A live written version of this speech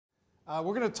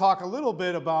We're going to talk a little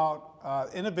bit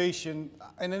about innovation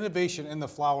in the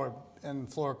flower and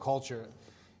floriculture.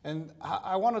 And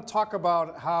I want to talk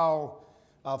about how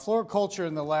floriculture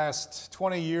in the last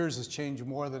 20 years has changed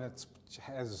more than it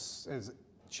has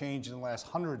changed in the last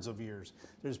hundreds of years.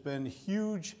 There's been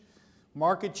huge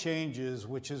market changes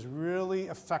which has really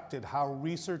affected how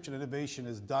research and innovation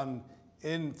is done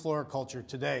in floriculture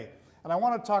today. And I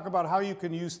want to talk about how you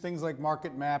can use things like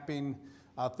market mapping,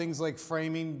 things like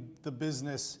framing the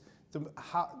business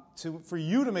for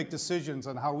you to make decisions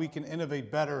on how we can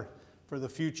innovate better for the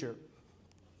future.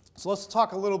 So let's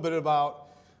talk a little bit about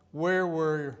where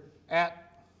we're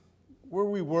at, where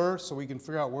we were, so we can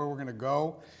figure out where we're going to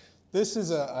go. This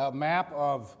is a map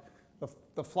of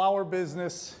the flower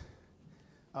business.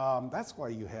 That's why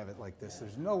you have it like this.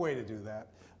 There's no way to do that.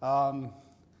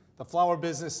 The flower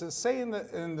business, say in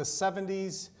the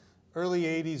 70s, early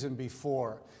 80s and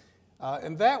before.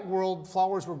 In that world,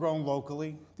 flowers were grown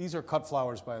locally. These are cut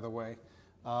flowers, by the way.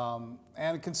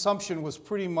 And consumption was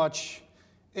pretty much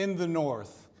in the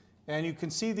north. And you can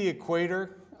see the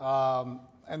equator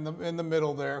in the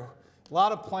middle there. A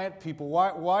lot of plant people.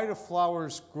 Why do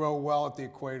flowers grow well at the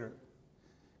equator?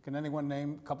 Can anyone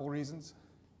name a couple reasons?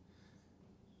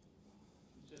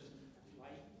 Just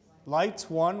light. Light's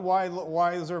one.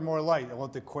 Why is there more light? Well,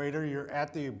 at the equator, you're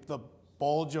at the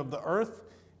bulge of the earth,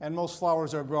 and most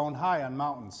flowers are grown high on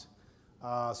mountains.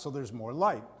 So there's more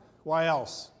light. Why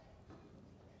else?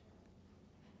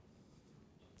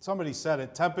 Somebody said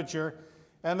it, temperature.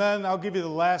 And then I'll give you the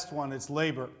last one, it's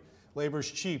labor.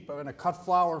 Labor's cheap. In a cut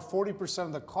flower, 40%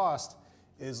 of the cost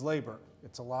is labor.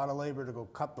 It's a lot of labor to go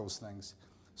cut those things.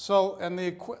 So, and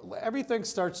everything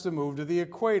starts to move to the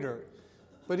equator.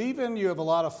 But even you have a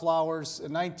lot of flowers.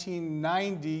 In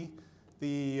 1990,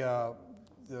 the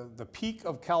peak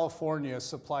of California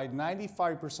supplied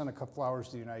 95% of cut flowers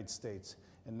to the United States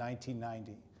in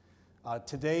 1990.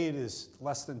 Today it is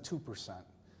less than 2%.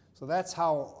 So that's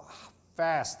how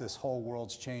fast this whole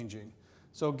world's changing.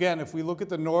 So again, if we look at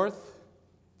the north,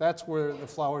 that's where the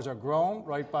flowers are grown,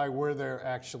 right by where they're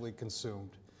actually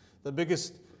consumed. The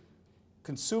biggest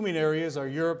consuming areas are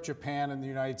Europe, Japan, and the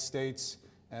United States,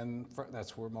 and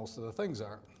that's where most of the things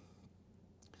are.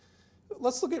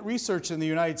 Let's look at research in the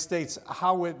United States,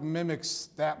 how it mimics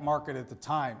that market at the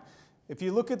time. If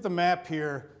you look at the map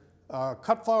here,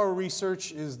 cut flower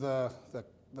research is the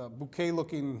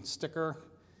bouquet-looking sticker,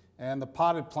 and the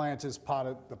potted plant is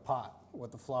the pot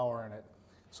with the flower in it.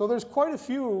 So there's quite a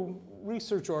few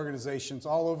research organizations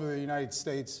all over the United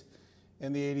States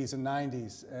in the 80s and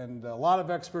 90s, and a lot of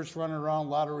experts running around, a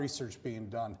lot of research being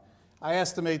done. I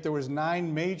estimate there was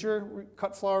 9 major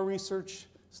cut flower research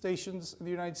stations in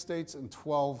the United States and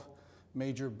 12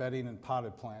 major bedding and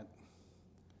potted plant.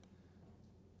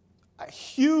 A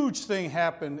huge thing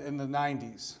happened in the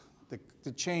 90s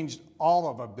that changed all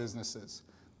of our businesses.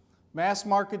 Mass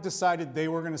market decided they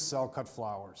were going to sell cut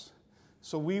flowers.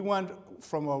 So we went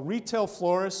from a retail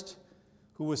florist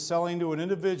who was selling to an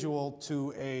individual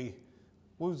to a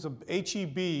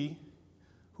HEB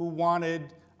who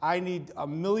wanted, I need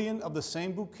 1 million of the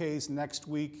same bouquets next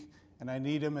week, and I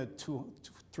need them at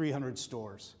 300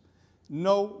 stores.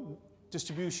 No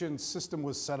distribution system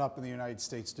was set up in the United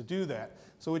States to do that.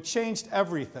 So it changed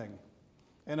everything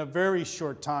in a very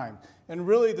short time. And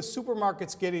really, the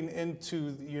supermarkets getting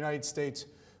into the United States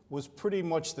was pretty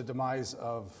much the demise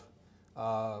of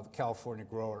the California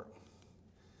grower.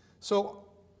 So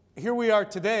here we are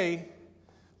today.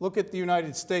 Look at the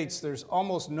United States. There's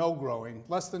almost no growing.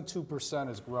 Less than 2%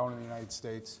 is grown in the United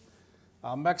States.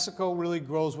 Mexico really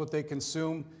grows what they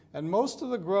consume. And most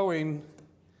of the growing,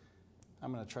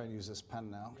 I'm going to try and use this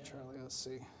pen now, Charlie, let's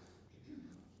see,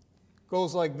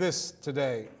 goes like this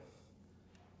today.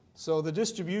 So the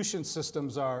distribution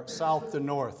systems are south to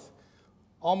north.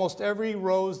 Almost every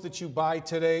rose that you buy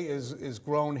today is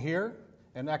grown here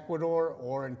in Ecuador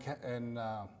or in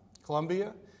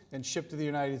Colombia and shipped to the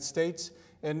United States.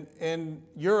 And in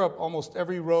Europe, almost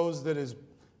every rose that is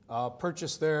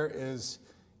purchased there is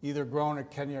either grown in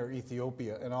Kenya or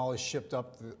Ethiopia, and all is shipped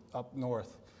up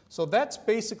north. So that's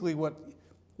basically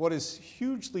what has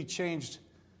hugely changed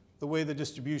the way the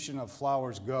distribution of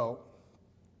flowers go.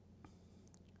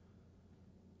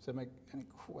 Does that make any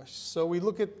questions? So we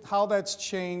look at how that's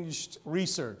changed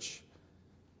research.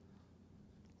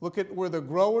 Look at where the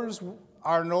growers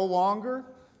are no longer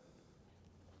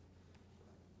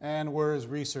and whereas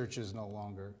research is no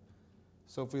longer.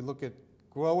 So if we look at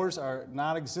growers are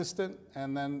non-existent,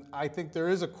 and then I think there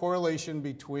is a correlation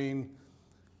between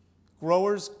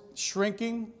growers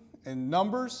shrinking in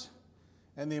numbers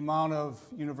and the amount of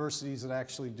universities that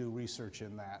actually do research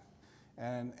in that.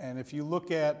 And if you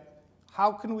look at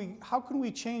how can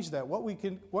we change that?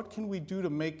 What can we do to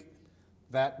make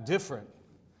that different?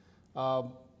 I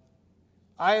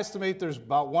estimate there's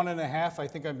about 1.5, I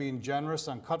think I'm being generous,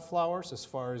 on cut flowers as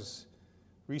far as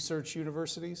research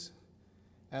universities.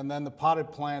 And then the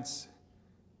potted plants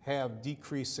have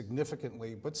decreased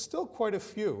significantly, but still quite a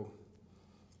few.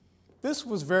 This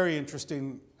was very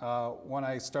interesting when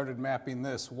I started mapping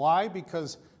this. Why?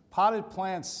 Because potted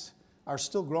plants are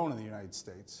still grown in the United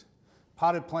States.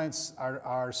 Potted plants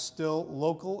are still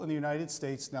local in the United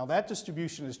States. Now that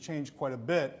distribution has changed quite a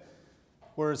bit,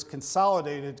 whereas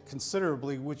consolidated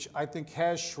considerably, which I think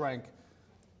has shrank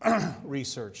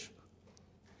research.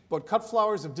 But cut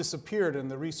flowers have disappeared,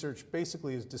 and the research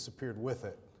basically has disappeared with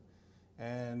it.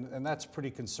 And that's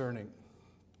pretty concerning.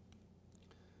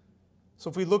 So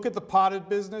if we look at the potted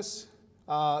business,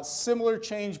 similar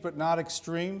change but not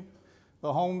extreme.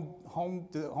 The Home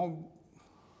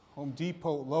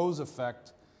Depot Lowe's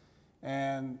effect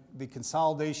and the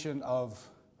consolidation of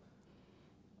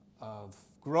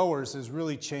growers has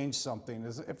really changed something.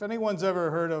 If anyone's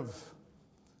ever heard of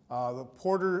the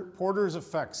Porter's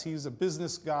effects, he's a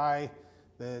business guy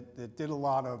that did a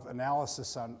lot of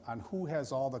analysis on who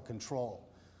has all the control.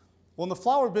 Well, in the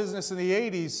flower business in the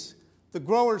 80s, the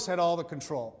growers had all the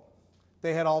control.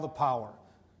 They had all the power.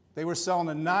 They were selling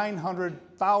to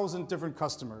 900,000 different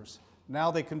customers.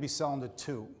 Now they can be selling to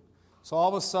 2. So all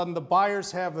of a sudden, the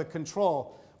buyers have the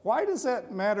control. Why does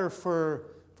that matter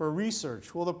for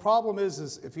research? Well, the problem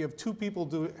is if you have 2 people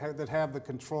that have the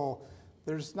control,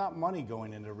 there's not money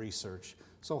going into research.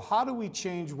 So how do we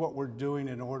change what we're doing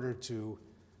in order to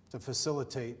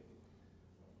facilitate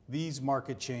these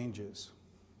market changes?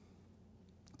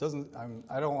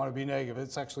 I don't want to be negative,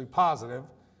 it's actually positive.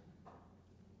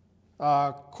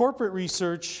 Corporate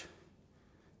research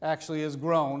actually has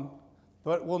grown,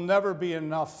 but will never be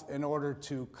enough in order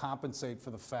to compensate for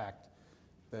the fact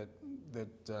that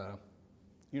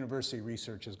university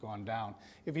research has gone down.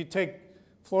 If you take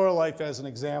Floralife as an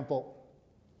example,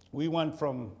 we went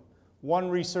from 1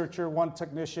 researcher, 1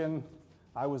 technician,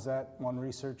 I was that 1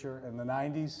 researcher in the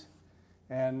 90s,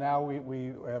 and now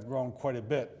we have grown quite a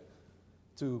bit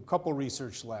to a couple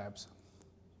research labs.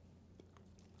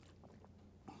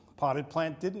 Potted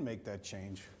plant didn't make that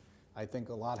change. I think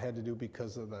a lot had to do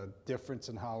because of the difference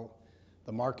in how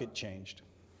the market changed.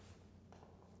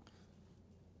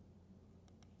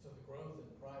 So the growth in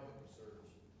private research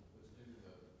was due to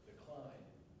the decline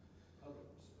in public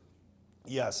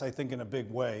research? Yes, I think in a big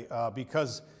way.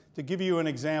 Because to give you an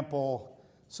example,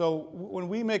 so when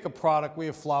we make a product, we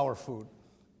have flower food.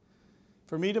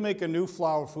 For me to make a new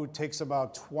flower food takes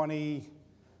about 20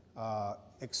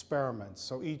 experiments.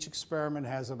 So each experiment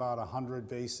has about 100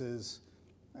 vases.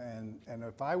 And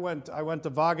if I went to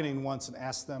Wageningen once and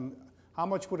asked them, how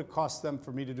much would it cost them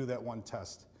for me to do that 1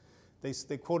 test?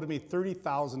 They quoted me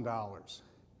 $30,000.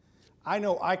 I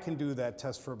know I can do that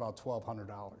test for about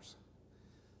 $1,200.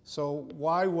 So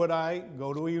why would I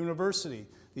go to a university?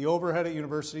 The overhead at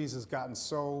universities has gotten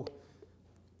so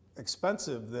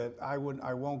expensive that I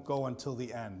won't go until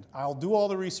the end. I'll do all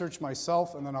the research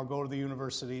myself, and then I'll go to the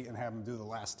university and have them do the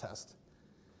last test.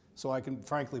 So I can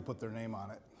frankly put their name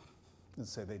on it and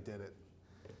say they did it.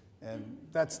 And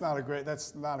that's not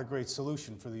a great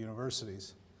solution for the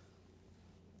universities.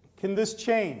 Can this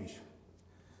change?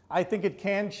 I think it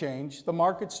can change. The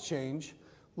markets change.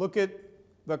 Look at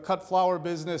the cut flower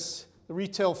business, the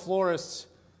retail florists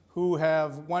who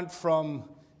have went from,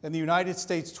 in the United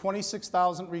States,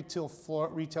 26,000 retail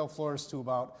florists to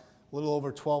about a little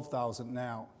over 12,000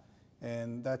 now.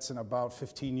 And that's in about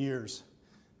 15 years.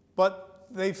 But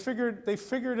they figured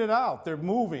it out. They're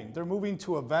moving. They're moving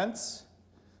to events.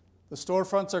 The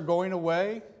storefronts are going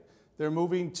away. They're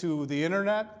moving to the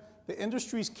internet. The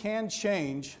industries can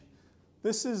change.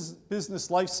 This is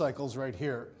business life cycles right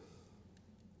here.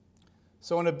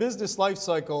 So in a business life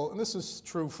cycle, and this is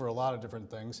true for a lot of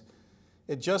different things,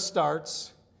 it just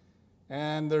starts,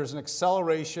 and there's an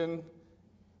acceleration.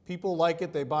 People like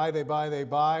it, they buy,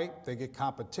 they get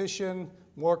competition,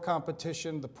 more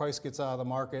competition, the price gets out of the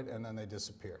market, and then they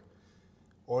disappear.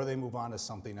 Or they move on to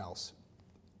something else.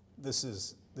 This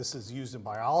is used in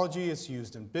biology, it's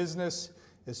used in business,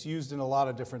 it's used in a lot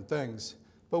of different things.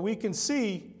 But we can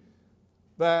see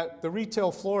that the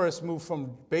retail florists moved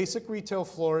from basic retail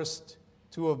florist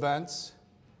to events.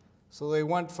 So they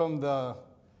went from the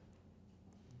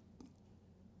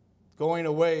going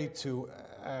away to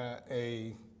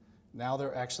now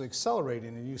they're actually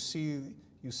accelerating, and you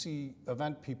see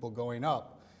event people going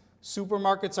up.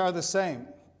 Supermarkets are the same.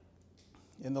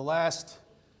 In the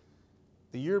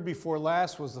year before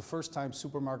last was the first time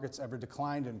supermarkets ever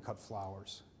declined in cut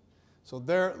flowers. So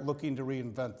they're looking to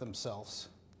reinvent themselves.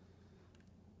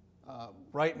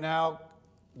 Right now,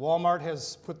 Walmart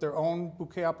has put their own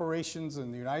bouquet operations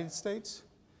in the United States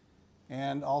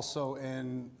and also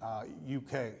in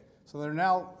UK. So they're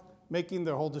now making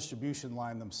their whole distribution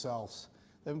line themselves.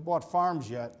 They haven't bought farms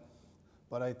yet,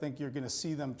 but I think you're going to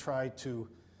see them try to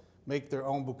make their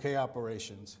own bouquet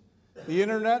operations. The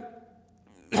internet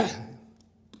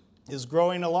is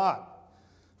growing a lot.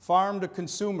 Farm to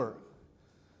consumer.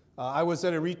 I was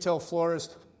at a retail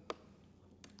florist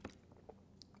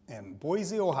in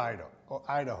Boise,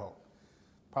 Idaho.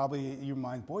 Probably you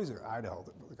mind Boise or Idaho.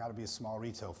 There's got to be a small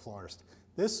retail florist.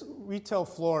 This retail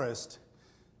florist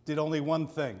did only one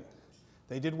thing.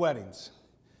 They did weddings.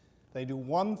 They do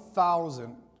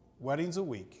 1,000 weddings a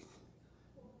week.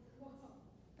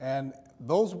 And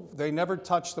those, they never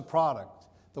touch the product.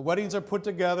 The weddings are put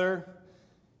together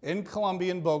in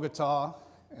Colombia and Bogota,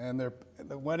 and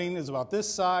the wedding is about this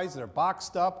size. They're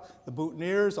boxed up. The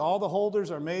boutonnieres, all the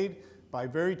holders are made by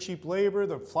very cheap labor.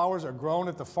 The flowers are grown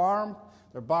at the farm.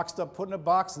 They're boxed up, put in a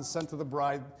box, and sent to the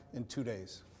bride in 2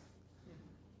 days.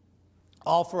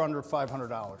 All for under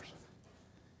 $500.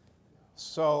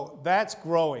 So that's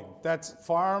growing. That's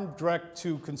farm direct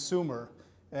to consumer.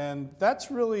 And that's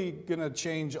really going to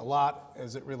change a lot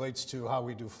as it relates to how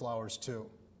we do flowers too.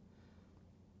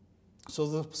 So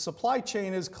the supply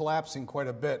chain is collapsing quite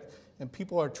a bit, and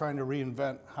people are trying to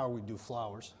reinvent how we do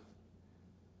flowers.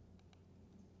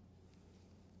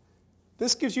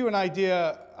 This gives you an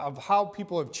idea of how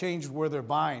people have changed where they're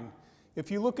buying. If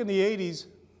you look in the 80s,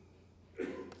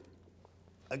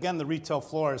 again, the retail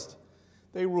florist,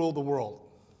 they ruled the world.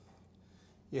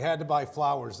 You had to buy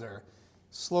flowers there.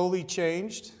 Slowly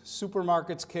changed.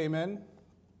 Supermarkets came in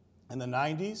the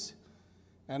 90s.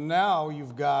 And now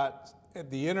you've got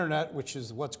the internet, which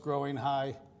is what's growing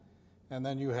high. And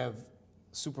then you have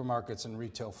supermarkets and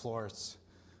retail florists.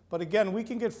 But again, we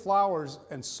can get flowers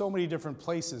in so many different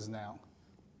places now.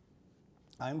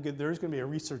 There's going to be a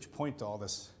research point to all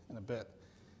this in a bit.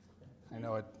 I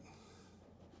know it.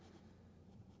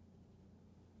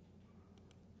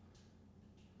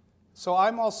 So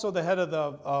I'm also the head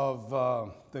of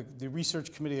the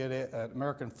research committee at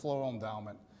American Floral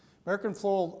Endowment. American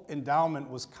Floral Endowment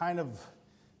was kind of,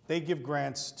 they give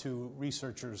grants to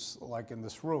researchers like in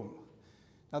this room.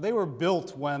 Now they were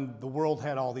built when the world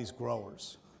had all these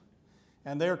growers.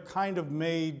 And they're kind of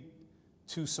made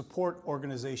to support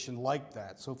organization like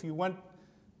that. So if you went,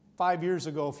 5 years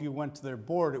ago, if you went to their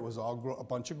board, it was all a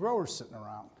bunch of growers sitting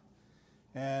around.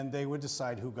 And they would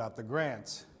decide who got the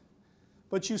grants.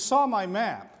 But you saw my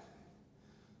map.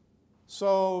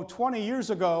 So 20 years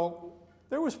ago,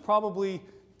 there was probably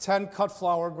 10 cut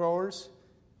flower growers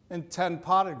and 10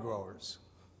 potted growers.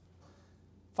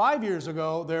 5 years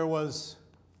ago, there was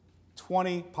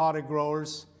 20 potted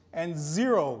growers and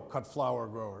 0 cut flower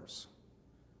growers.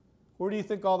 Where do you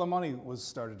think all the money was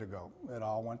started to go? It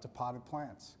all went to potted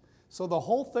plants. So the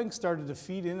whole thing started to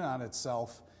feed in on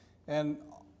itself, and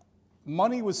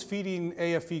money was feeding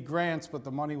AFE grants, but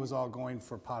the money was all going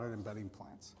for potted and bedding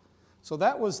plants. So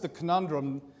that was the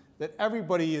conundrum that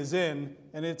everybody is in,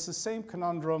 and it's the same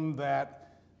conundrum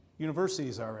that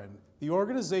universities are in. The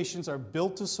organizations are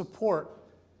built to support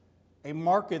a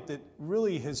market that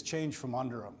really has changed from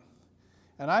under them.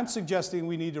 And I'm suggesting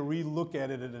we need to relook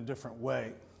at it in a different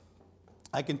way.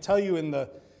 I can tell you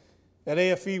at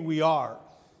AFE we are.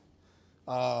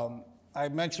 I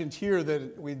mentioned here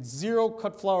that we had 0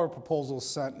 cut flower proposals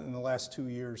sent in the last 2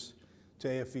 years to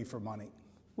AFE for money.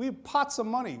 We have pots of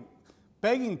money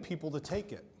begging people to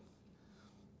take it.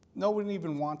 No one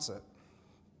even wants it.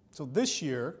 So this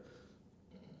year,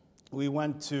 we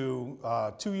went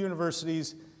to 2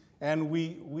 universities, and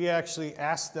we actually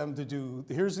asked them to do,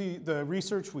 here's the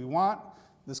research we want.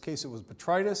 In this case, it was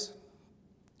botrytis.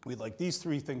 We'd like these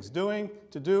 3 things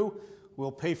to do.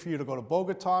 We'll pay for you to go to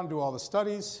Bogota and do all the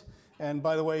studies. And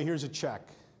by the way, here's a check.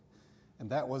 And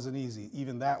that wasn't easy.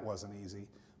 Even that wasn't easy.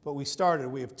 But we started.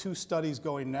 We have 2 studies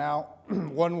going now.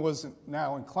 One was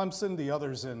now in Clemson. The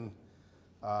other's in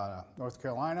North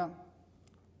Carolina.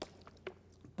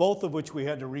 Both of which we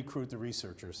had to recruit the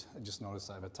researchers. I just noticed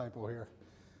I have a typo here.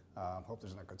 Hope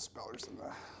there's not good spellers in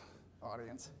the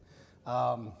audience.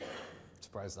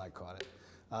 Surprised I caught it.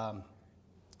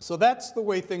 So that's the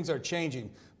way things are changing.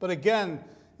 But again,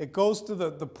 it goes to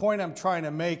the point I'm trying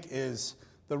to make is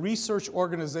the research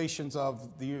organizations of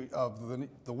the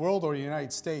world or the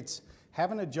United States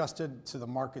haven't adjusted to the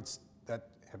markets that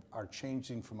are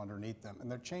changing from underneath them.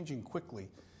 And they're changing quickly.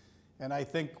 And I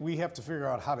think we have to figure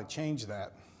out how to change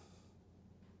that.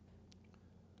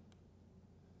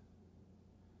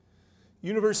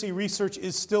 University research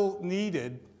is still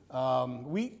needed.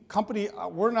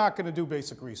 We're not going to do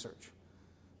basic research.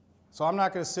 So I'm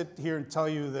not going to sit here and tell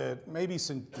you that maybe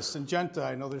the Syngenta,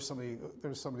 I know there's somebody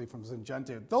from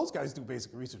Syngenta, those guys do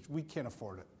basic research. We can't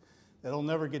afford it. It'll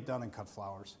never get done in cut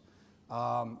flowers.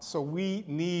 So we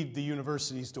need the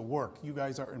universities to work. You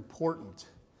guys are important.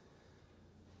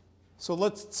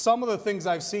 So some of the things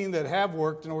I've seen that have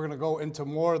worked, and we're going to go into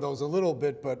more of those a little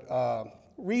bit, but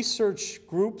research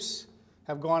groups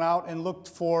have gone out and looked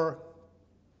for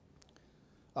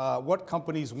what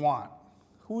companies want.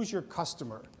 Who's your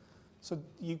customer? So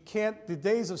you can't, the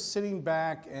days of sitting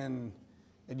back and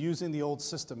using the old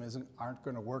system aren't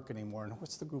going to work anymore. And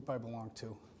what's the group I belong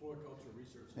to? Floriculture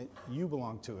Research. You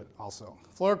belong to it also.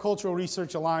 Floricultural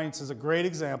Research Alliance is a great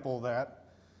example of that.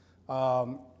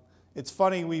 It's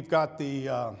funny, we've got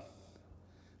there's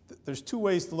two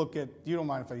ways to look at, you don't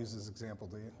mind if I use this example,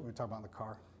 do you? We were talking about in the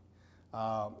car.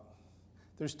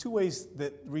 There's two ways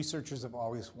that researchers have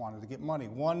always wanted to get money.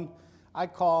 One, I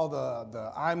call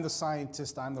the I'm the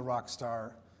scientist, I'm the rock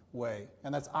star way.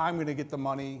 And that's I'm going to get the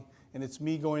money, and it's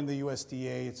me going to the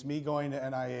USDA, it's me going to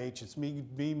NIH, it's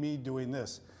me doing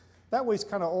this. That way's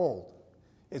kind of old.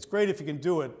 It's great if you can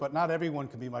do it, but not everyone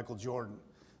can be Michael Jordan.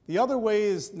 The other way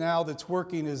is now that's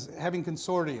working is having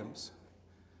consortiums.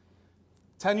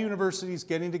 10 universities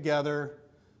getting together,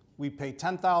 we pay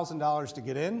 $10,000 to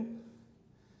get in,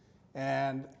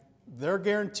 and they're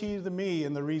guaranteed to me,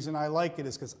 and the reason I like it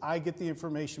is because I get the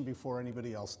information before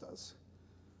anybody else does.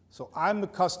 So I'm the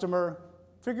customer.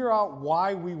 Figure out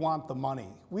why we want the money.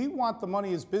 We want the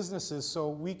money as businesses so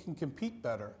we can compete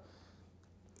better.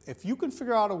 If you can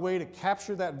figure out a way to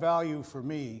capture that value for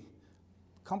me,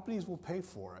 companies will pay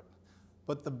for it.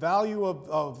 But the value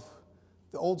of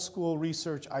the old school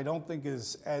research I don't think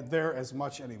is there as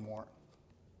much anymore.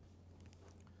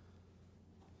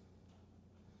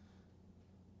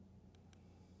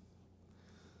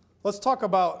 Let's talk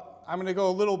about, I'm going to go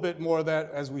a little bit more of that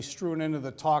as we strewn into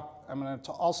the talk. I'm going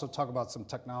to also talk about some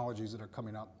technologies that are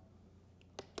coming up.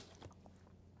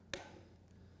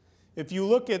 If you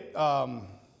look at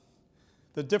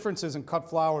the differences in cut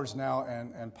flowers now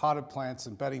and potted plants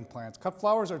and bedding plants, cut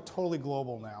flowers are totally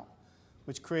global now,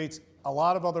 which creates a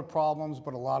lot of other problems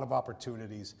but a lot of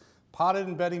opportunities. Potted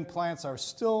and bedding plants are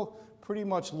still pretty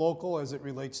much local as it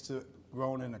relates to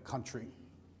grown in a country.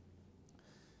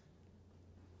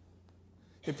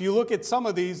 If you look at some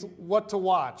of these, what to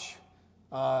watch?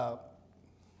 Who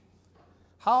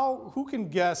can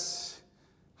guess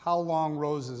how long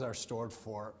roses are stored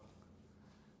for?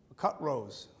 A cut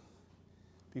rose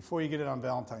before you get it on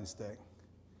Valentine's Day.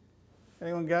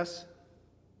 Anyone guess?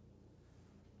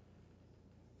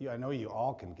 Yeah, I know you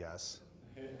all can guess.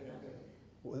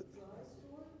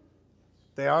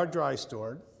 They are dry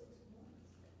stored.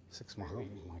 6 months. Oh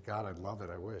my God, I'd love it.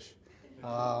 I wish.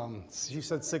 She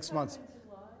said 6 months.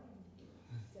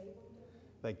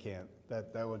 They can't.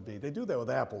 That would be. They do that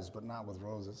with apples, but not with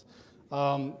roses.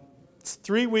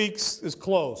 3 weeks is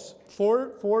close.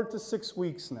 4 to 6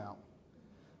 weeks now.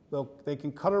 They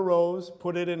can cut a rose,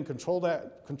 put it in controlled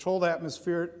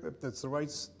atmosphere, if that's the right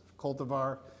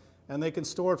cultivar, and they can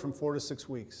store it from 4 to 6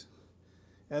 weeks.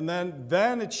 And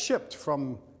then it's shipped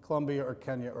from Colombia or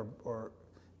Kenya, or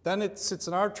then it sits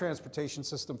in our transportation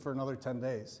system for another 10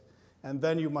 days. And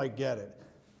then you might get it.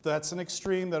 That's an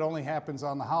extreme that only happens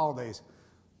on the holidays.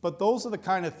 But those are the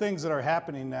kind of things that are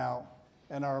happening now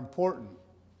and are important.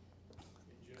 Hey,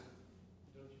 Jim,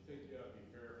 don't you think you ought to be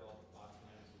fair about pot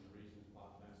plants and the reason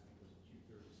pot plants because of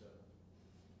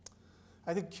Q37?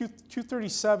 I think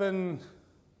Q37,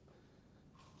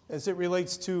 as it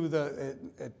relates to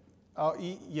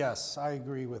yes, I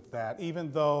agree with that.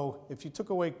 Even though if you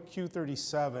took away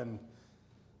Q37,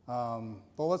 well,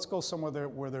 let's go somewhere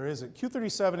where there isn't.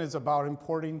 Q37 is about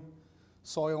importing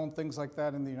soil and things like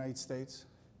that in the United States.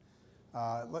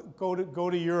 Go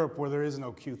to Europe where there is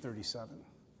no Q37.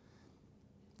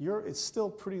 It's still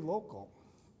pretty local.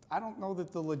 I don't know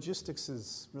that the logistics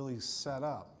is really set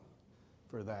up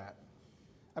for that.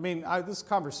 I mean, this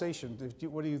conversation,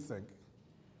 what do you think?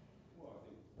 Well, I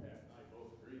think Pat and I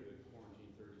both agree that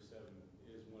quarantine 37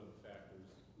 is one of the factors.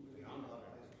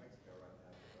 Mexico right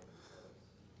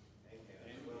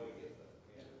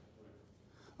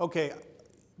now. Okay,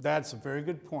 that's a very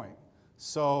good point.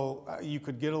 So you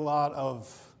could get a lot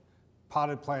of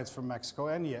potted plants from Mexico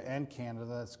and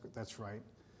Canada. That's right.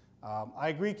 I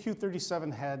agree.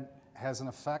 Q37 has an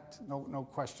effect. No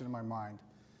question in my mind.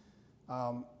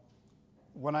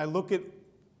 When I look at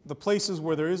the places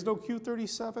where there is no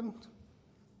Q37,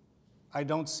 I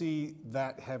don't see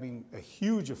that having a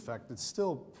huge effect. It's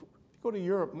still, if you go to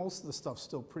Europe, most of the stuff's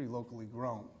still pretty locally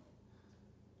grown.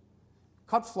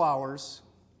 Cut flowers.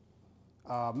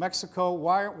 Mexico,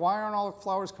 why aren't all the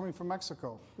flowers coming from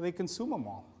Mexico? They consume them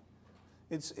all.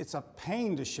 It's a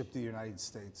pain to ship to the United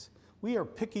States. We are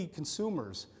picky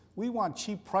consumers. We want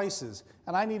cheap prices,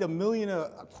 and I need 1 million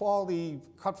quality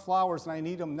cut flowers, and I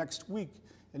need them next week,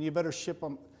 and you better ship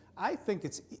them. I think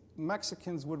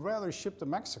Mexicans would rather ship to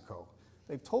Mexico.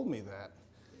 They've told me that.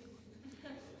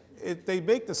 They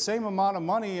make the same amount of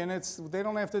money, and they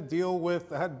don't have to deal with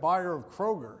the head buyer of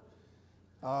Kroger.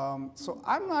 So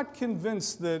I'm not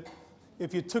convinced that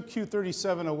if you took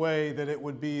Q37 away that it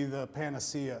would be the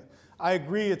panacea. I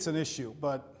agree it's an issue,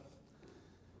 but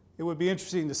it would be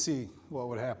interesting to see what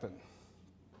would happen.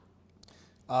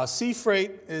 Sea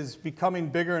freight is becoming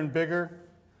bigger and bigger.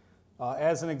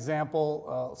 As an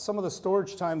example, some of the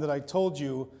storage time that I told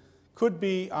you could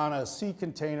be on a sea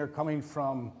container coming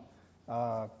from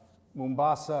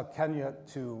Mombasa, Kenya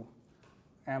to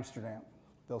Amsterdam.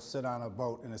 They'll sit on a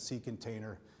boat in a sea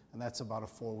container, and that's about a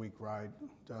 4-week ride,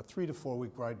 3 to 4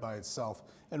 week ride by itself.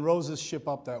 And roses ship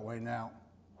up that way now.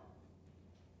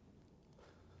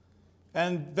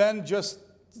 And then just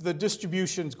the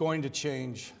distribution's going to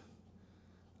change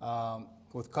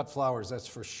with cut flowers, that's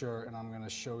for sure. And I'm going to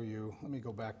show you, let me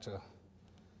go back to,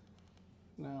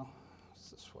 no, it's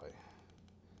this way.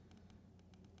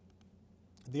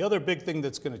 The other big thing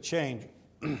that's going to change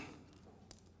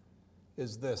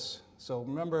is this. So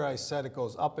remember I said it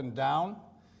goes up and down?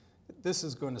 This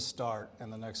is going to start in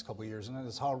the next couple of years, and it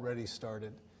has already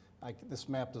started. This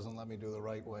map doesn't let me do the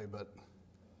right way, but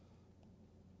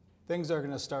things are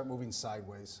going to start moving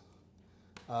sideways.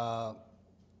 The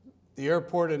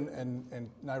airport in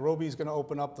Nairobi is going to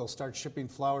open up. They'll start shipping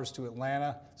flowers to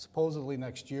Atlanta, supposedly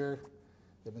next year.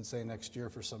 They've been saying next year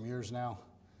for some years now.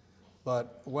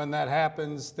 But when that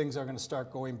happens, things are going to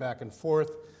start going back and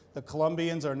forth. The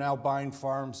Colombians are now buying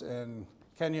farms in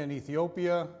Kenya and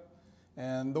Ethiopia,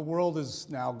 and the world is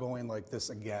now going like this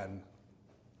again.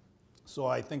 So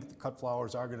I think the cut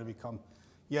flowers are going to become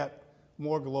yet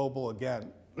more global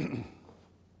again.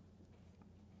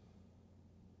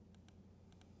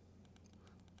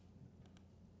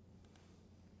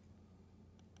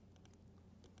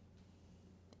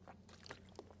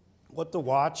 What to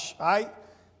watch?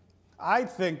 I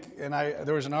think, and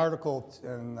there was an article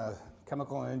in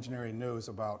Chemical and Engineering News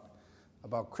about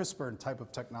CRISPR and type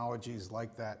of technologies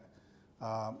like that.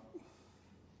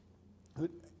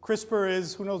 CRISPR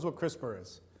is, who knows what CRISPR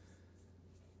is?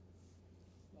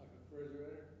 Like a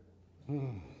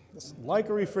refrigerator? It's like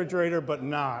a refrigerator, but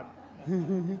not.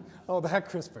 Oh, that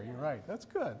CRISPR, you're right. That's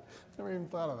good. Never even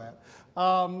thought of that.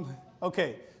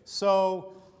 Okay,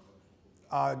 so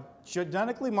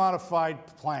genetically modified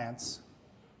plants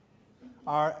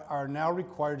are now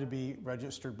required to be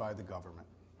registered by the government.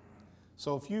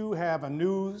 So if you have a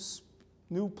new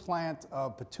plant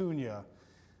of petunia,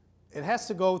 it has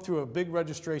to go through a big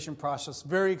registration process,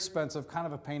 very expensive, kind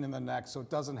of a pain in the neck, so it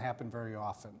doesn't happen very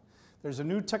often. There's a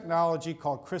new technology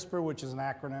called CRISPR, which is an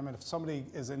acronym, and if somebody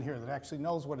is in here that actually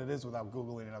knows what it is without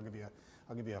Googling it, I'll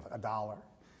give you $1.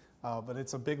 But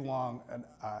it's a big, long,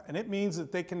 and it means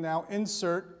that they can now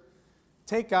insert,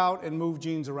 take out, and move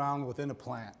genes around within a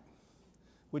plant,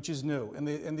 which is new. And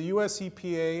the US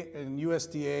EPA and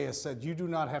USDA has said you do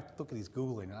not have to, look at these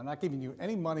Googling, I'm not giving you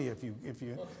any money if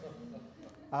you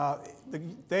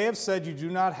they have said you do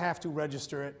not have to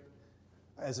register it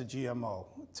as a GMO.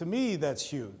 To me, that's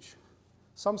huge.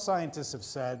 Some scientists have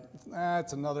said,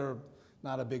 it's another,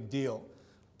 not a big deal.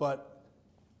 But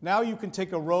now you can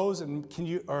take a rose and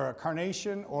or a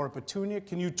carnation or a petunia,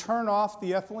 can you turn off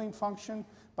the ethylene function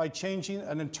by changing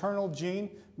an internal gene?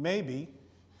 Maybe.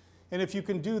 And if you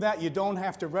can do that, you don't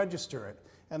have to register it.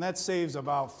 And that saves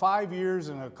about 5 years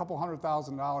and a couple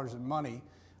 $100,000 in money.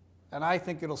 And I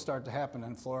think it'll start to happen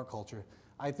in floriculture.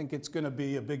 I think it's going to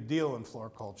be a big deal in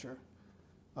floriculture.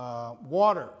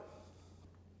 Water.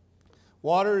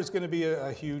 Water is going to be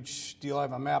a huge deal. I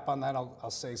have a map on that. I'll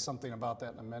say something about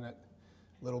that in a minute,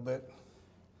 a little bit.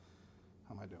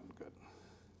 How am I doing? Good.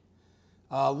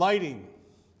 Lighting.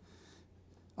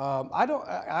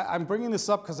 I'm bringing this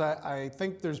up because I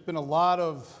think there's been a lot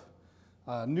of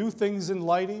new things in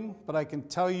lighting, but I can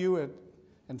tell you,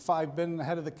 I've been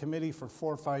head of the committee for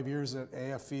 4 or 5 years at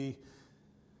AFE.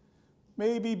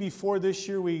 Maybe before this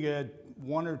year we had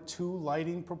 1 or 2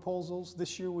 lighting proposals.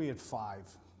 This year we had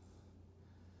 5.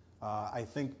 I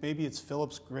think maybe it's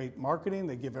Philips' great marketing.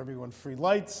 They give everyone free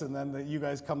lights, and then you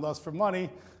guys come to us for money.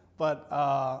 But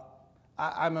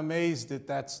I'm amazed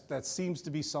that seems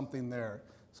to be something there.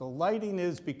 So lighting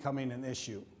is becoming an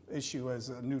issue as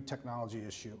a new technology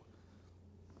issue.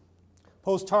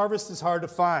 Post-harvest is hard to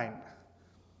find.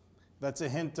 That's a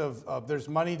hint of there's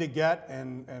money to get,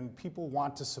 and people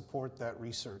want to support that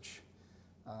research.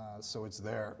 So it's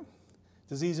there.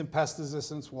 Disease and pest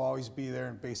resistance will always be there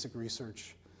in basic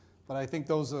research. But I think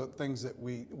those are things that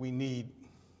we need.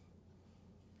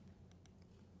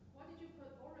 Why did you put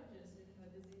oranges in the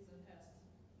disease and pests?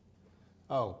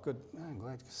 Oh, good. I'm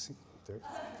glad to see.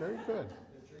 Very good.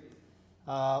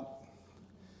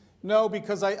 No,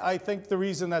 because I think the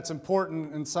reason that's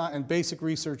important and basic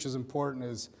research is important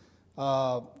is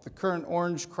the current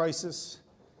orange crisis.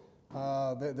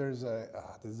 There's a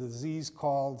disease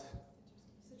called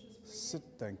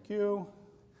thank you,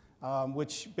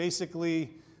 which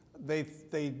basically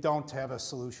they don't have a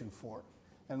solution for,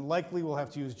 and likely we'll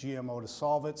have to use GMO to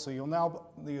solve it. So you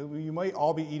might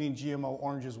all be eating GMO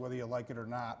oranges whether you like it or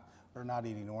not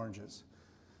eating oranges.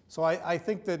 So I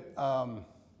think that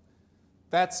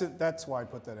that's it. That's why I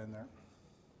put that in there.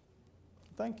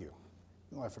 Thank you.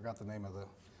 Oh, I forgot the name of the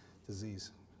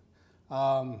disease.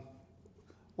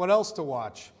 What else to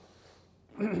watch?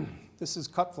 This is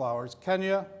cut flowers.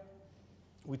 Kenya,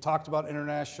 we talked about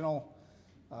international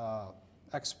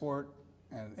export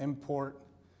and import.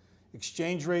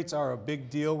 Exchange rates are a big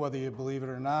deal, whether you believe it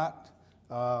or not.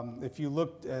 If you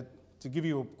looked at, to give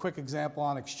you a quick example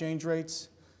on exchange rates,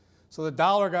 so the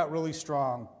dollar got really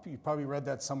strong. You probably read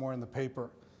that somewhere in the paper.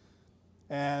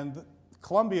 And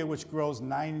Colombia, which grows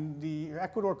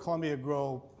Ecuador, Colombia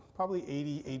grow probably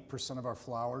 88% of our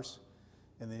flowers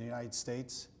in the United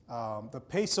States. The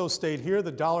peso stayed here,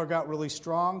 the dollar got really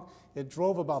strong. It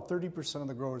drove about 30% of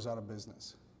the growers out of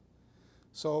business.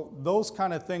 So those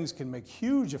kind of things can make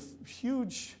huge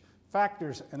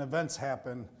factors and events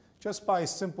happen just by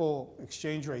simple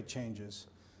exchange rate changes.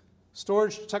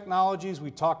 Storage technologies,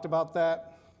 we talked about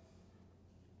that.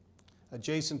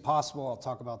 Adjacent possible, I'll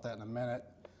talk about that in a minute.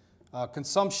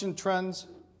 Consumption trends,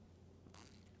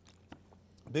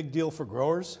 big deal for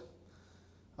growers.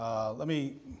 Let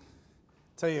me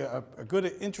tell you a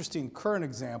good, interesting current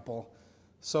example.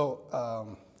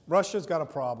 So Russia's got a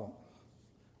problem,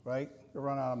 right? They're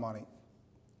running out of money.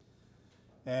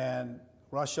 And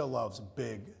Russia loves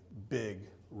big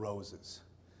roses.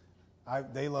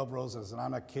 They love roses, and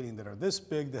I'm not kidding, that are this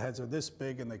big, the heads are this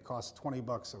big, and they cost 20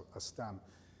 bucks a stem.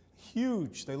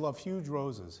 Huge, they love huge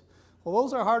roses. Well,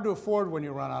 those are hard to afford when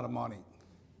you run out of money.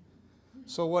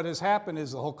 So what has happened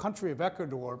is the whole country of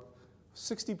Ecuador,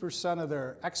 60% of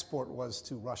their export was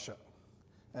to Russia,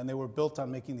 and they were built on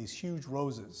making these huge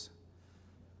roses.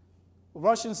 The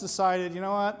Russians decided, you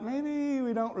know what, maybe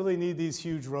we don't really need these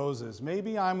huge roses.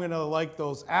 Maybe I'm going to like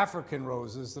those African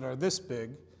roses that are this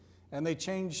big, and they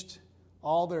changed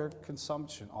all their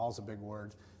consumption. All's a big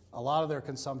word. A lot of their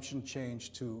consumption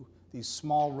changed to these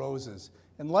small roses.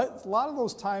 And a lot of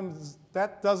those times,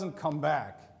 that doesn't come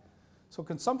back. So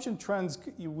consumption trends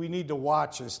we need to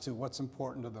watch as to what's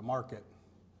important to the market.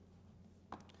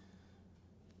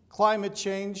 Climate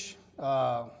change.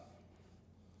 I'll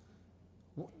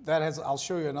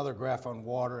show you another graph on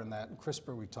water and that. And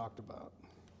CRISPR we talked about.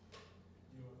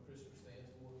 You know what CRISPR stands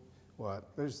for?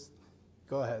 What?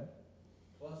 Go ahead.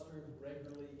 Clustered,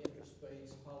 regularly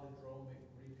interspaced, palindromic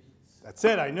repeats. That's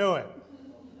it, I knew it.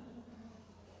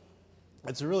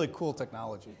 It's a really cool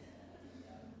technology.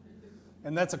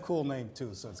 And that's a cool name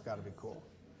too, so it's got to be cool.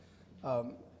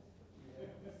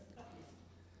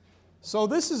 So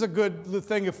this is a good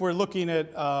thing if we're looking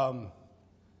at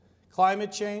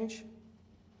climate change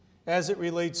as it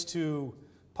relates to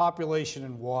population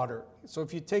and water. So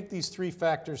if you take these three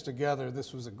factors together,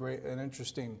 this was an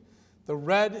interesting. The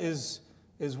red is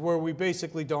where we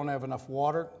basically don't have enough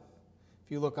water.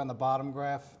 If you look on the bottom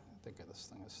graph, I think this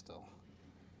thing is still.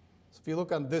 So if you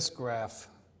look on this graph,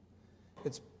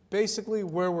 it's basically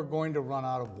where we're going to run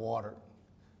out of water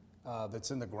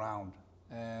that's in the ground.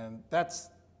 And that's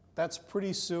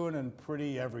pretty soon and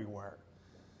pretty everywhere.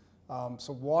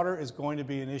 So water is going to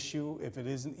be an issue. If it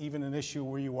isn't even an issue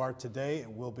where you are today,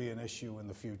 it will be an issue in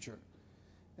the future.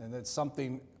 And that's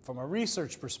something, from a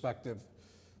research perspective,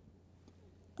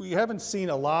 we haven't seen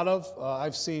a lot of.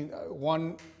 I've seen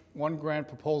one grant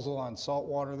proposal on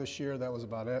saltwater this year. That was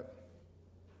about it.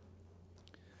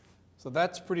 So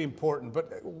that's pretty important.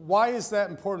 But why is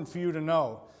that important for you to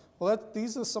know? Well,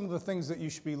 these are some of the things that you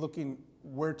should be looking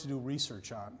where to do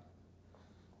research on.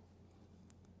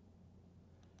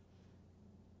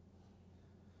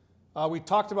 We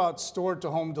talked about stored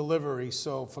to home delivery.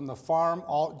 So from the farm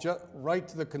right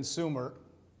to the consumer.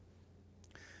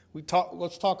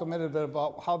 Let's talk a minute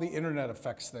about how the internet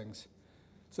affects things.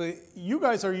 So you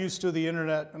guys are used to the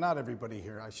internet, not everybody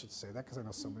here, I should say that because I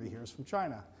know somebody here is from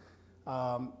China.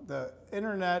 The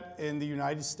internet in the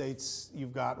United States,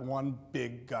 you've got one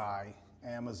big guy,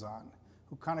 Amazon,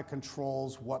 who kind of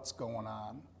controls what's going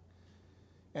on.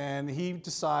 And he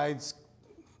decides,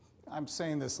 I'm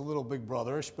saying this a little big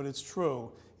brotherish, but it's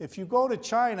true. If you go to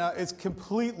China, it's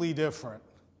completely different.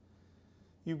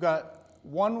 You've got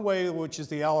one way, which is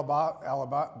the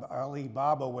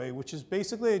Alibaba way, which is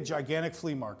basically a gigantic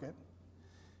flea market.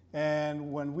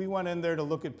 And when we went in there to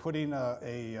look at putting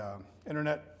a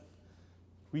internet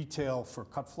retail for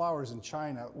cut flowers in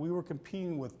China, we were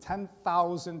competing with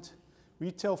 10,000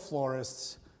 retail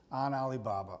florists on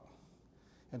Alibaba.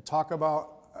 And talk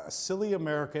about a silly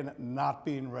American not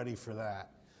being ready for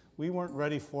that. We weren't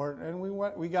ready for it, and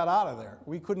we got out of there.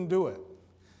 We couldn't do it.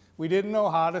 We didn't know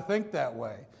how to think that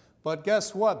way. But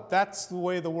guess what? That's the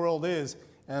way the world is,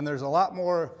 and there's a lot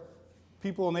more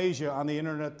people in Asia on the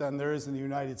internet than there is in the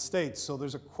United States, so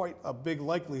there's quite a big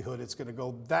likelihood it's going to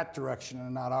go that direction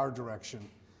and not our direction.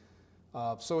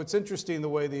 So it's interesting the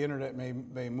way the internet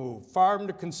may move. Farm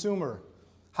to consumer.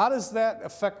 How does that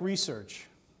affect research?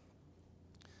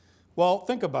 Well,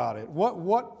 think about it.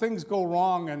 What things go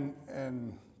wrong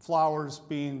in flowers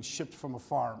being shipped from a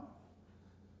farm?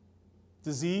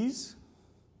 Disease,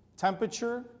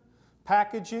 temperature,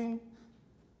 packaging,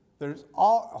 there's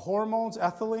all hormones,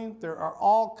 ethylene, there are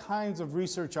all kinds of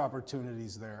research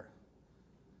opportunities there.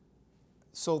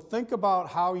 So think about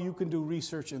how you can do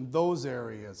research in those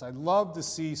areas. I'd love to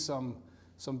see some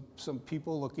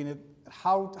people looking at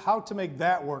how to make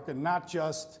that work and not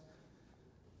just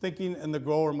thinking in the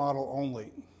grower model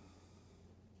only.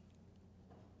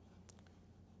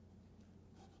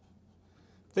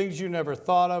 Things you never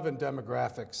thought of in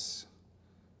demographics.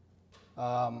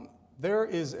 There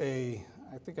is I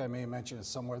think I may mention it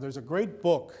somewhere, there's a great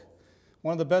book,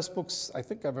 one of the best books I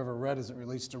think I've ever read as it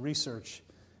relates to research,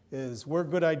 is Where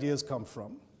Good Ideas Come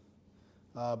From,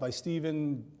 by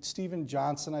Stephen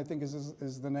Johnson, I think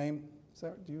is the name.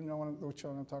 Do you know which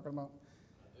one I'm talking about?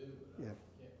 I do, but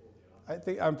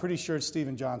Yeah. I'm pretty sure it's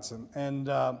Stephen Johnson. And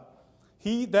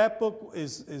that book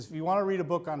is, if you want to read a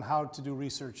book on how to do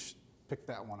research, pick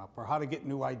that one up, or how to get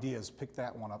new ideas, pick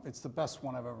that one up. It's the best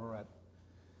one I've ever read.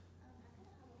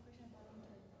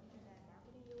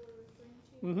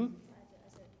 Mm-hmm.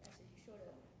 As you showed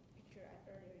a picture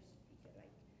earlier,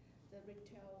 like the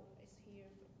retail is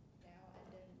here now, and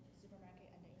then supermarket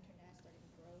and the internet starting to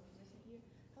grow recent year.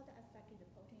 How that affected the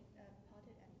potted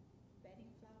and bedding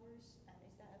flowers, and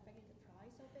is that affecting the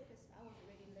price of it? Because I was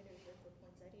reading literature for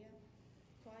poinsettia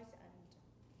price and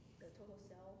the total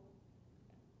sale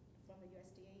from the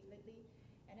USDA lately,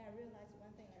 and I realized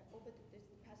one thing, like over this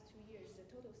past 2 years, the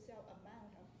total sale amount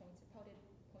of potted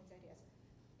poinsettias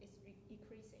is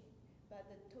increasing, but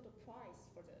the total price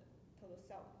for the total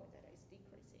sale of poinsettia is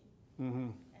decreasing. Mm-hmm.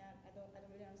 And I don't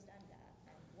really understand that.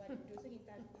 And what do you think, is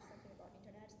that something about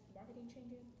internet marketing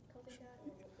changing, causing that, or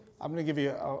what is? I'm going to give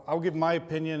you, I'll give my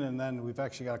opinion, and then we've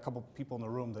actually got a couple people in the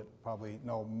room that probably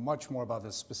know much more about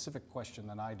this specific question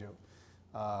than I do.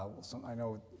 I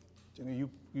know,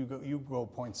 you grow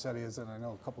poinsettias, and I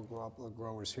know a couple of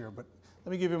growers here, but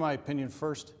let me give you my opinion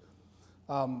first.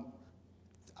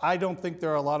 I don't think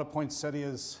there are a lot of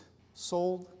poinsettias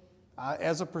sold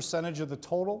as a percentage of the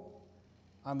total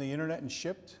on the internet and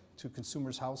shipped to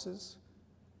consumers' houses.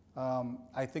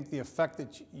 I think the effect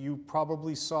that you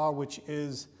probably saw, which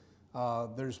is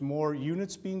there's more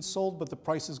units being sold, but the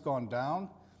price has gone down,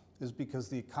 is because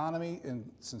the economy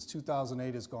since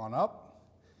 2008 has gone up,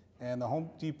 and the Home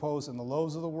Depots and the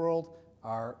Lowe's of the world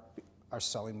are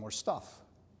selling more stuff.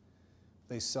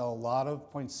 They sell a lot of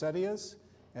poinsettias,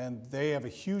 and they have a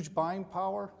huge buying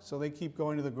power, so they keep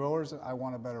going to the growers, I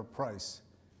want a better price.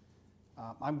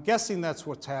 I'm guessing that's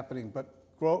what's happening, but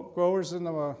growers in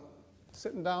the,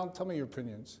 sitting down, tell me your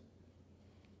opinions.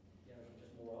 Yeah, there's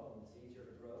just more of them, it's easier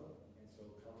to grow, and so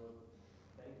cover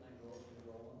bedding plant growers can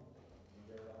grow them, and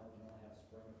they're only have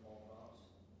spring and fall crops,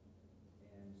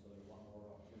 and so there's a lot more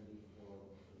opportunity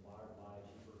for the buyer to buy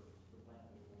cheaper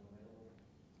plant that's more available.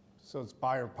 So it's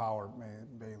buyer power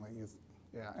mainly.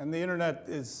 Yeah, and the internet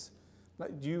is,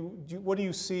 what do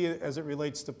you see as it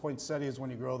relates to poinsettias when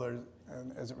you grow there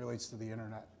and as it relates to the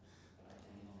internet?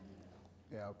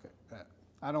 Yeah, okay. Yeah.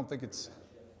 I don't think it's...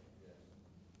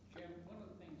 Jim, one of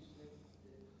the things that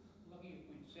looking at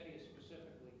poinsettia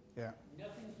specifically, Yeah.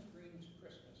 nothing screams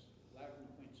Christmas louder than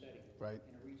poinsettia Right.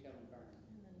 in a retail environment.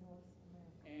 In the North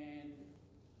America. And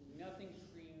nothing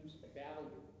screams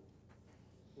value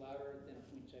louder than a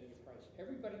poinsettia price.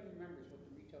 Everybody remembers what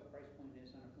the retail price point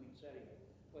is on a poinsettia,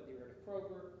 whether you're at a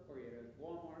Kroger or you're at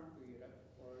Walmart or you're at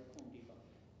Home Depot.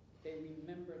 They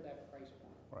remember that price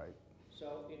point. Right.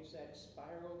 So it's that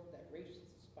spiral, that race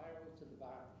spiral to the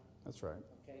bottom. That's right.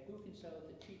 Okay, who can sell it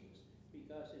the cheapest?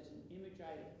 Because it's an image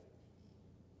item.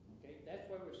 Okay, that's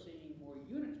why we're seeing more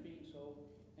units being sold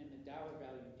and the dollar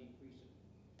value decreasing.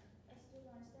 I still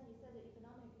don't understand. You said the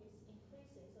economic is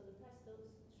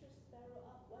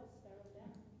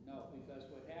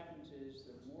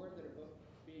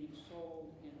being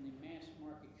sold in the mass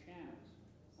market channels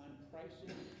on pricing,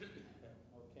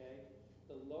 okay,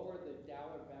 the lower the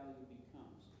dollar value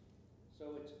becomes.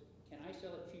 So it's, can I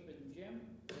sell it cheaper than Jim?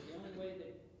 But the only way that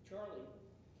Charlie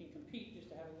can compete is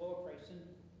to have a lower price than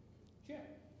Jim.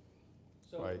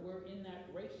 So Right. we're in that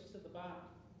race to the bottom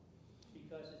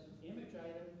because it's an image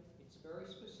item, it's very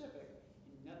specific,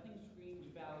 and nothing screams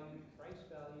value, price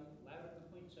value, louder than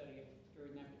poinsettia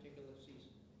during that particular season.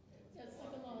 That's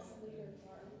like a lost leader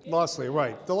part. Lost leader,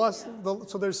 right.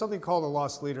 So there's something called a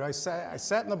lost leader. I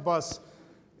sat in the bus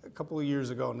a couple of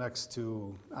years ago next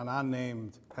to an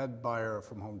unnamed head buyer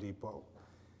from Home Depot.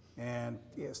 And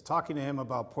I was talking to him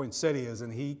about poinsettias,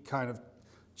 and he kind of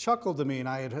chuckled to me, and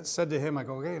I had said to him, I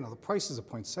go, hey, the prices of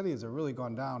poinsettias have really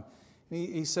gone down. And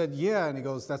he said, yeah, and he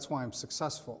goes, that's why I'm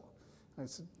successful. I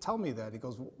said, tell me that. He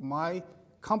goes, my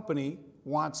company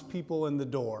wants people in the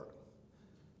door.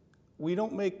 We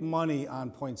don't make money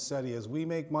on poinsettias. We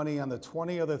make money on the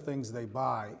 20 other things they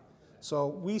buy. So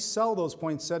we sell those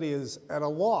poinsettias at a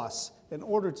loss in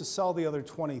order to sell the other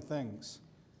 20 things.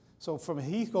 So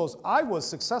he goes, I was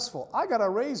successful. I got a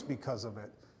raise because of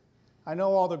it. I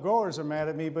know all the growers are mad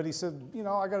at me, but he said,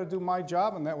 I got to do my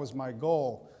job, and that was my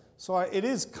goal. So it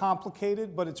is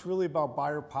complicated, but it's really about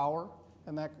buyer power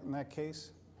in that case.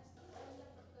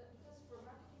 Because for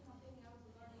marketing company, I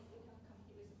was learning you can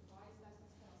compete with the price. That's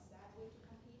kind of sad way to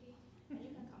competing. And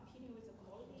you can compete with the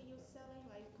quality you're selling,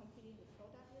 like competing with the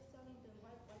product you're selling. Then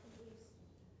why can't we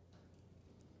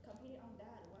compete on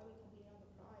that? Why we compete on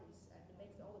the price? And it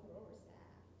makes all the growers sad.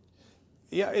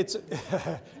 Yeah,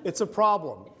 it's a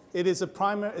problem. It's a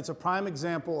prime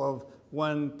example of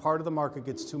when part of the market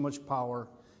gets too much power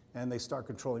and they start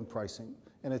controlling pricing.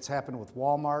 And it's happened with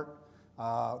Walmart.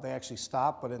 They actually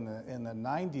stopped, but in the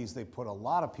 90s, they put a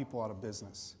lot of people out of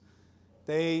business.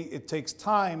 It takes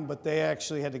time, but they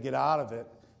actually had to get out of it.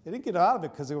 They didn't get out of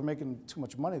it because they were making too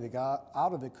much money. They got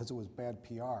out of it because it was bad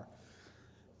PR.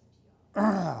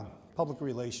 Public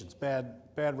relations,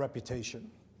 bad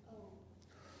reputation.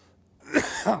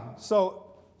 So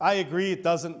I agree it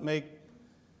doesn't make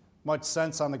much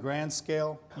sense on the grand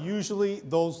scale. Usually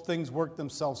those things work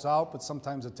themselves out, but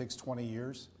sometimes it takes 20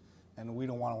 years, and we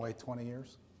don't want to wait 20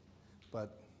 years.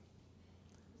 But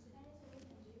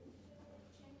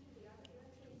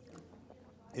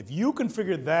if you can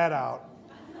figure that out,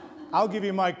 I'll give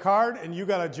you my card and you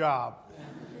got a job.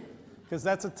 Because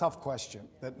that's a tough question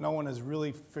that no one has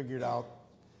really figured out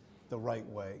the right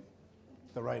way,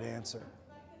 the right answer.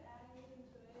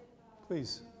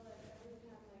 Please.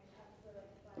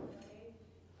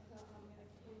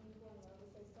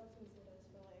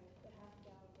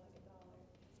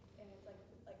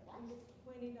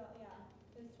 $20, yeah,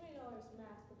 it's $20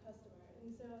 max per customer, and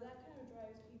so that kind of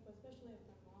drives people, especially with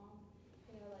my mom.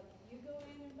 Like you go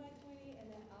in and buy 20, and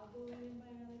then I'll go in and buy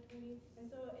another 20,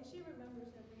 and she remembers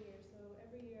every year. So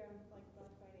every year I'm like Black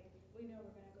Friday, we know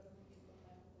we're gonna go to Home Depot and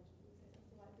buy a whole bunch of food.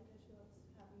 That's why because she loves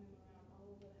having them around all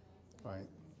over the house. Right.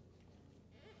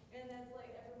 And that's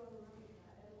like everyone remembers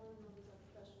that. Everyone remembers that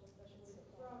special, especially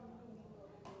from Home Depot.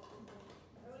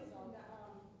 At least from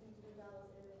into the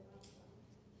Dallas area.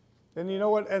 And you know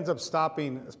what ends up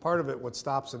stopping, as part of it, what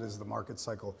stops it is the market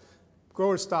cycle.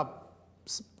 Growers stop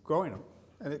growing them,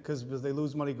 and because they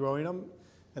lose money growing them,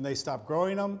 and they stop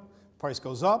growing them, price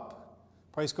goes up,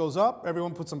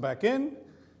 everyone puts them back in,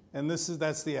 and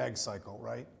that's the ag cycle,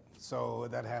 right? So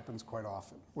that happens quite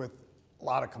often with a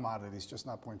lot of commodities, just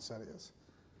not poinsettias.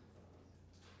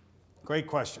 Great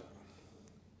question.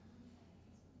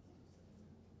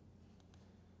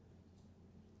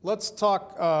 Let's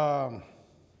talk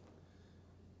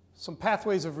some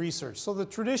pathways of research. So the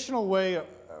traditional way,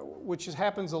 which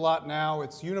happens a lot now,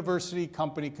 it's university,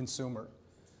 company, consumer.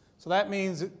 So that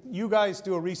means that you guys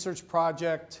do a research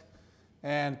project,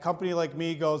 and a company like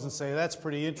me goes and say, that's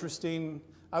pretty interesting,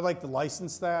 I'd like to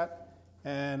license that,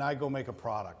 and I go make a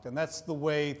product. And that's the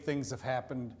way things have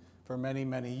happened for many,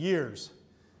 many years.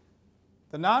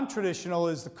 The non-traditional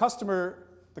is the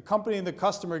company and the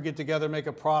customer get together, make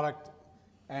a product,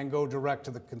 and go direct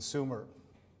to the consumer.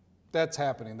 That's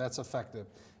happening, that's effective.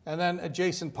 And then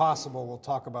adjacent possible, we'll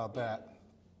talk about that.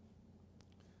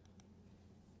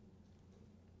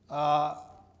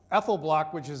 Ethyl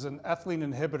block, which is an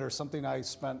ethylene inhibitor, something I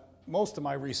spent most of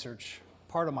my research,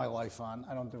 part of my life on.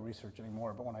 I don't do research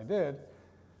anymore, but when I did.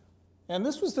 And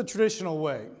this was the traditional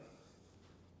way.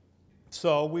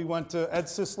 So we went to, Ed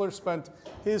Sisler spent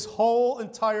his whole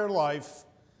entire life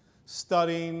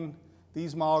studying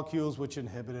these molecules which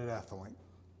inhibited ethylene.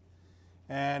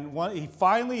 And he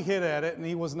finally hit at it, and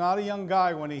he was not a young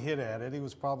guy when he hit at it. He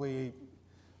was probably,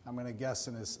 I'm going to guess,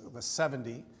 in the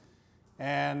 70s.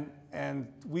 And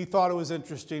we thought it was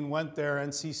interesting, went there,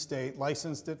 NC State,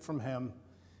 licensed it from him,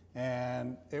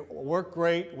 and it worked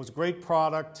great. It was a great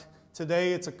product.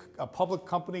 Today it's a public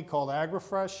company called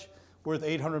AgriFresh, worth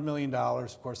 $800 million.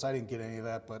 Of course, I didn't get any of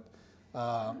that,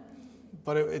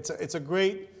 but it's a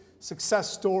great success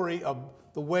story of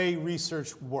the way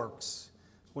research works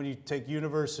when you take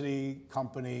university,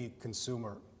 company,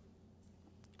 consumer.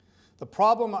 The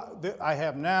problem that I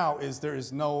have now is there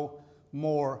is no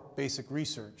more basic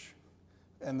research.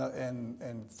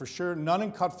 And for sure, none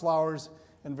in cut flowers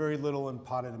and very little in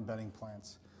potted and bedding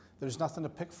plants. There's nothing to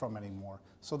pick from anymore.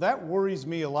 So that worries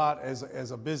me a lot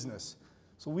as a business.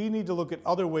 So we need to look at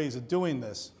other ways of doing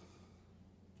this.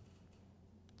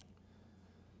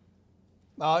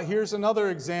 Here's another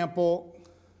example.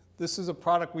 This is a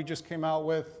product we just came out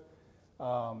with.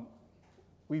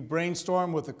 We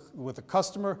brainstormed with a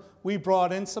customer. We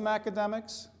brought in some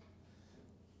academics.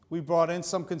 We brought in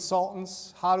some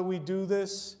consultants. How do we do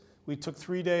this? We took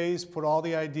 3 days, put all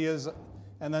the ideas,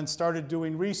 and then started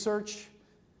doing research.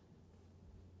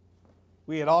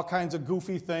 We had all kinds of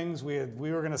goofy things. We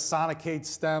were going to sonicate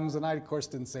stems, and I, of course,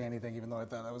 didn't say anything, even though I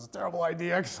thought that was a terrible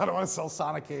idea because I don't want to sell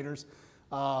sonicators.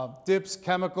 Dips,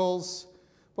 chemicals.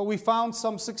 But we found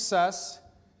some success,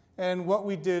 and what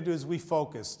we did is we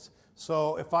focused.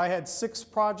 So if I had 6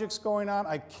 projects going on,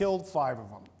 I killed 5 of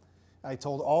them. I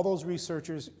told all those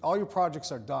researchers, all your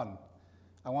projects are done.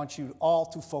 I want you all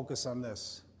to focus on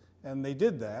this. And they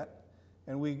did that,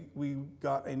 and we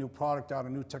got a new product out, a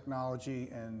new technology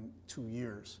in 2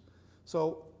 years.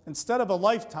 So instead of a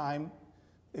lifetime,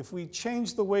 if we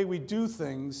change the way we do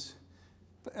things,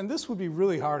 and this would be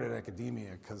really hard at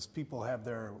academia because people have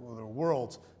their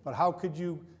worlds, but how could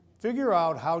you figure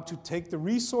out how to take the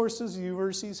resources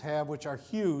universities have, which are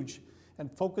huge,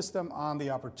 and focus them on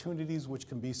the opportunities which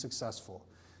can be successful?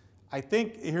 I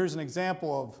think here's an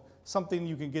example of something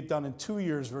you can get done in 2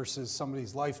 years versus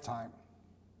somebody's lifetime.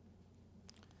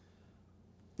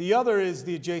 The other is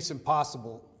the adjacent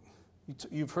possible.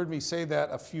 You've heard me say that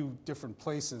a few different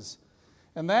places.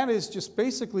 And that is just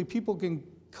basically people can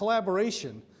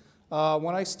collaboration.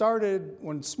 When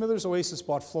Smithers-Oasis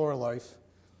bought Floralife,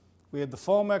 we had the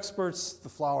foam experts, the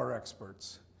flower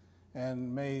experts,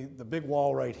 and made the big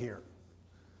wall right here.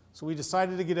 So we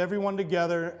decided to get everyone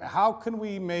together. How can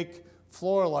we make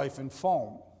Floralife in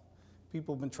foam?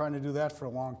 People have been trying to do that for a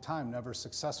long time, never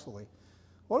successfully.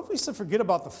 What if we said forget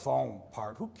about the foam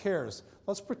part? Who cares?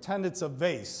 Let's pretend it's a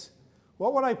vase.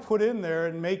 What would I put in there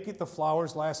and make the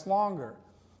flowers last longer?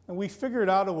 And we figured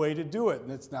out a way to do it,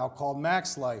 and it's now called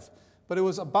Max Life. But it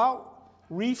was about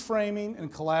reframing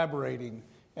and collaborating,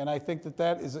 and I think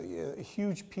that is a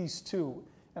huge piece too.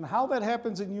 And how that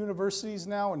happens in universities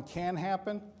now and can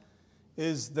happen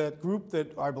is that group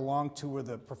that I belong to where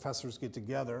the professors get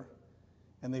together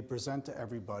and they present to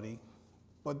everybody,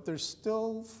 but there's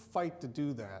still fight to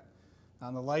do that.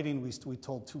 On the lighting, we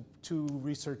told two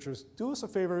researchers, do us a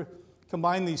favor,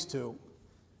 combine these two.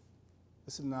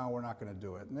 They said, no, we're not going to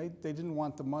do it. And they didn't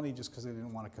want the money just because they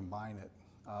didn't want to combine it.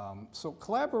 So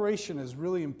collaboration is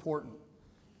really important.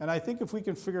 And I think if we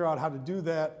can figure out how to do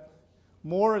that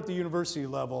more at the university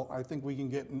level, I think we can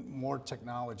get more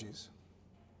technologies.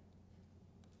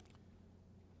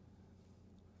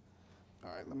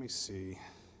 All right, let me see.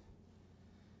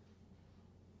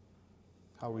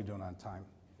 How are we doing on time?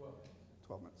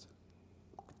 12 minutes.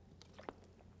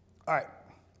 All right.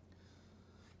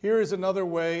 Here is another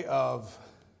way of,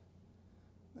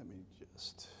 let me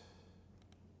just,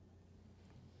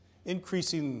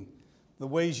 increasing the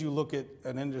ways you look at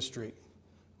an industry,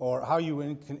 or how you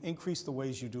can increase the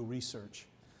ways you do research.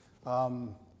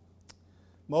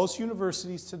 Most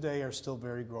universities today are still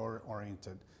very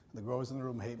grower-oriented. The growers in the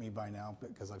room hate me by now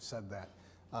because I've said that.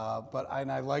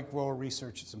 And I like grower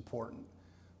research, it's important.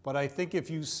 But I think if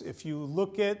you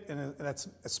look at, and that's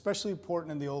especially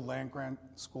important in the old land-grant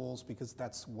schools because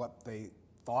that's what they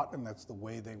thought and that's the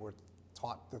way they were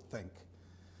taught to think.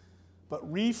 But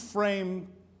reframe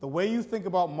the way you think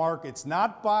about markets,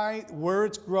 not by where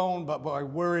it's grown, but by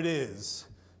where it is.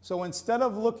 So instead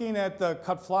of looking at the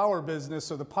cut flower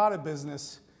business or the potted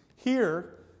business,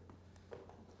 here,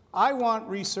 I want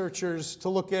researchers to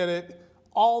look at it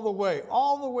all the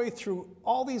way through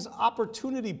all these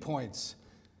opportunity points.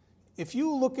 If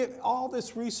you look at all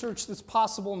this research that's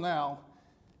possible now,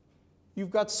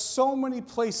 you've got so many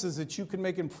places that you can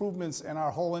make improvements in our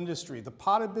whole industry. The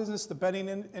potted business, the bedding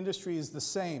industry is the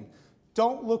same.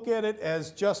 Don't look at it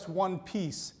as just one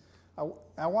piece.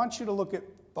 I want you to look at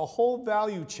the whole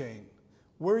value chain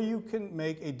where you can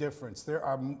make a difference. There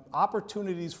are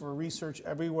opportunities for research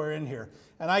everywhere in here.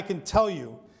 And I can tell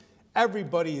you,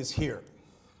 everybody is here.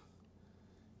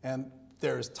 And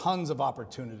there's tons of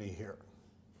opportunity here.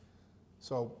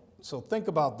 So think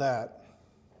about that.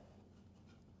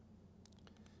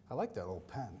 I like that little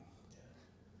pen.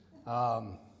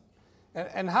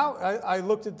 And how I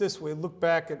looked at this way, look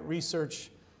back at research.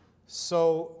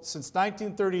 So since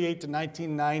 1938 to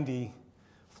 1990,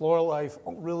 Floralife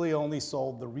really only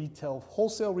sold the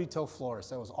wholesale retail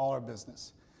florists. That was all our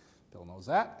business. Bill knows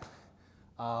that.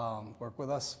 Worked with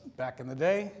us back in the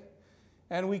day.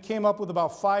 And we came up with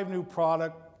about 5 new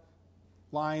product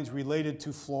lines related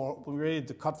to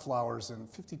cut flowers in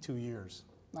 52 years.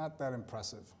 Not that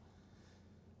impressive.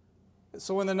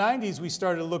 So in the 90s, we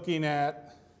started looking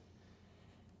at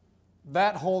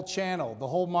that whole channel, the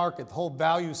whole market, the whole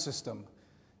value system.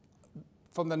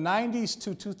 From the 90s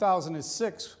to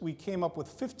 2006, we came up with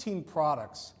 15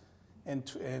 products in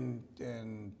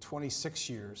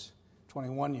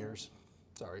 21 years,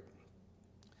 sorry.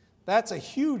 That's a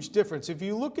huge difference. If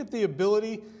you look at the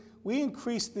ability, we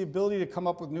increased the ability to come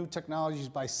up with new technologies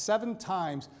by 7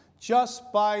 times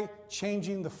just by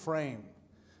changing the frame,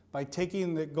 by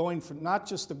going from not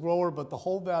just the grower, but the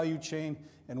whole value chain,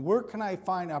 and where can I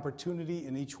find opportunity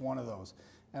in each one of those?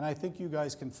 And I think you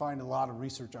guys can find a lot of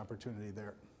research opportunity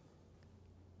there.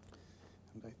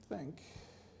 And I think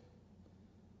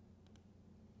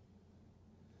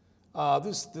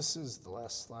this is the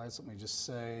last slide, so let me just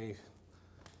say.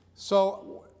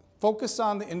 So focus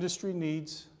on the industry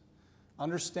needs,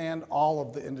 understand all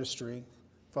of the industry,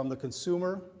 from the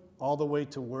consumer all the way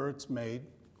to where it's made,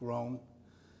 grown.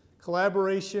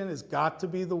 Collaboration has got to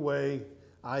be the way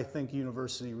I think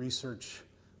university research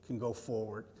can go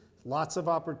forward. Lots of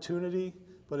opportunity,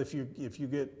 but if you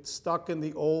get stuck in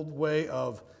the old way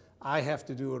of I have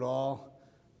to do it all,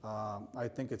 I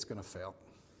think it's going to fail.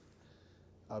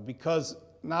 Because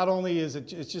not only is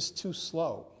it's just too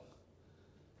slow.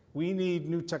 We need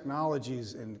new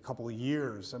technologies in a couple of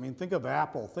years. I mean, think of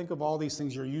Apple. Think of all these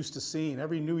things you're used to seeing.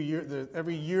 Every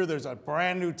year there's a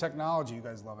brand new technology. You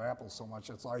guys love Apple so much.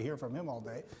 That's all I hear from him all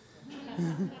day.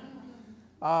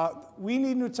 We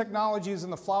need new technologies in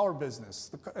the flower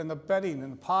business, and the bedding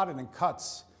and the potting and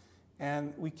cuts.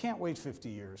 And we can't wait 50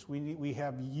 years. We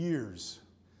have years.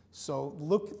 So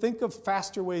think of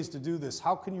faster ways to do this.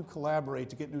 How can you collaborate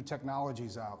to get new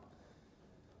technologies out?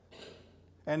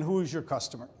 And who is your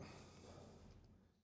customer?